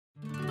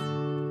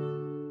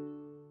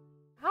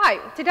Hi,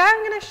 today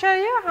I'm going to show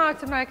you how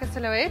to make a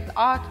silhouette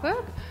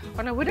artwork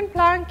on a wooden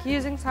plank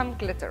using some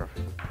glitter.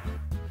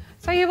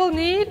 So you will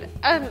need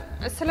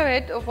a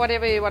silhouette of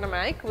whatever you want to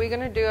make. We're going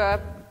to do a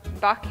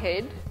buck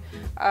head.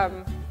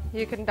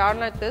 You can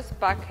download this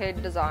buck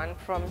head design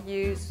from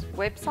Hugh's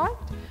website.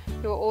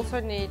 You will also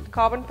need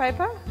carbon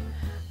paper,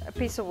 a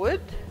piece of wood,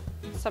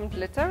 some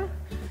glitter,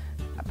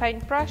 a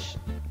paintbrush,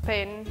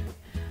 pen,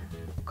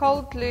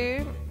 cold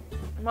glue,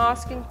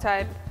 masking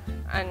tape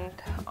and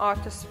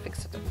artist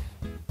fixative.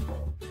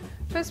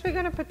 First we're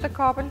going to put the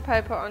carbon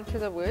paper onto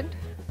the wood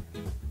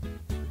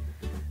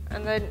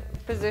and then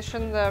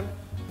position the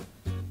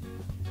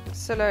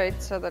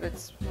silhouette so that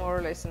it's more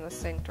or less in the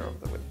center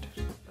of the wood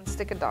and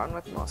stick it down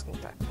with masking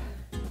tape.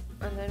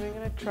 And then we're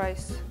going to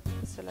trace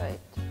the silhouette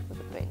with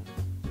a pen.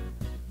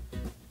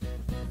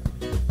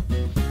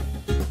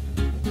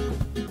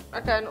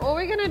 Okay, and all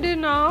we're going to do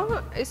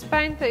now is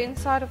paint the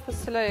inside of the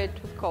silhouette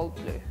with cold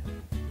glue.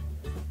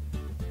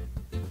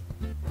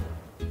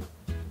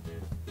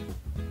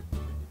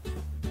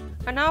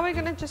 And now we're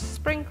going to just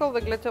sprinkle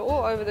the glitter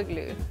all over the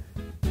glue.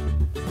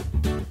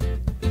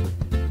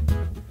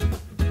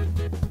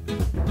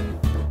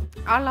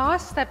 Our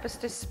last step is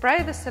to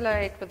spray the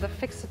silhouette with the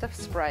fixative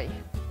spray.